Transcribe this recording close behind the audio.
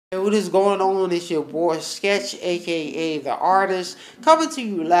Hey, what is going on? It's your boy Sketch, aka The Artist, coming to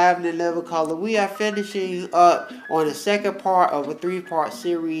you live in living color. We are finishing up on the second part of a three-part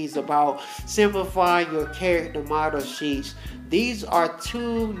series about simplifying your character model sheets. These are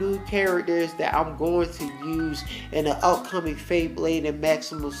two new characters that I'm going to use in the upcoming Fate-Blade and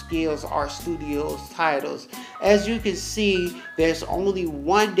Maxximum Skillz Art Studios titles. As you can see, there's only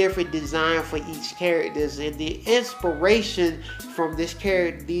one different design for each character, and the inspiration from these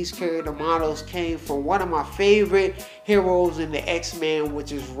character models came from one of my favorite heroes in the X-Men,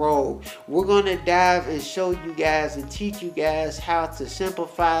 which is Rogue. We're going to dive and show you guys and teach you guys how to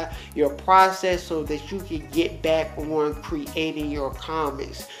simplify your process so that you can get back on creating your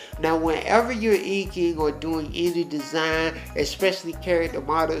comics. Now, whenever you're inking or doing any design, especially character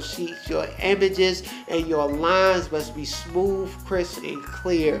model sheets, your images and your lines must be smooth, crisp, and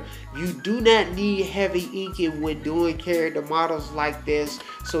clear. You do not need heavy inking when doing character models like this.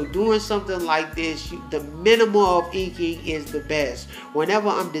 So doing something like this, the minimum of inking is the best. Whenever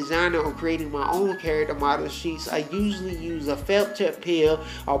I'm designing or creating my own character model sheets, I usually use a felt tip pen,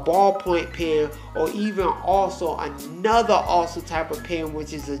 a ballpoint pen, or even also another awesome type of pen,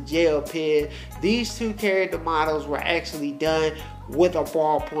 which is a gel pen. These two character models were actually done with a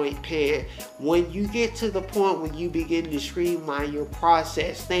ballpoint pen. When you get to the point when you begin to streamline your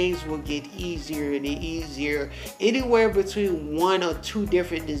process, things will get easier and easier. Anywhere between 1 or 2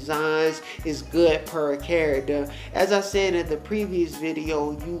 different designs is good per character. As I said in the previous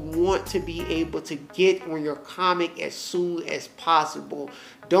video, you want to be able to get on your comic as soon as possible.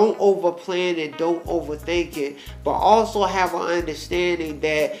 Don't overplan and don't overthink it, but also have an understanding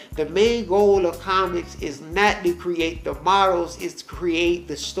that the main goal of comics is not to create the models, it's to create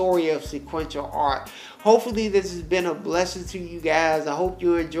the story of sequential art. Hopefully this has been a blessing to you guys. I hope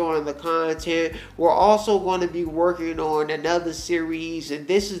you're enjoying the content. We're also going to be working on another series, and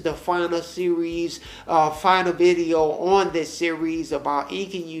this is the final series, final video on this series about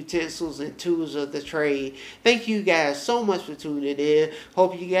inking utensils and tools of the trade. Thank you guys so much for tuning in.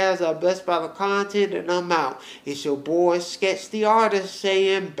 Hope you guys are blessed by the content, and I'm out. It's your boy Sketch the Artist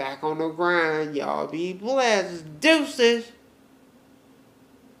saying back on the grind. Y'all be blessed. Deuces.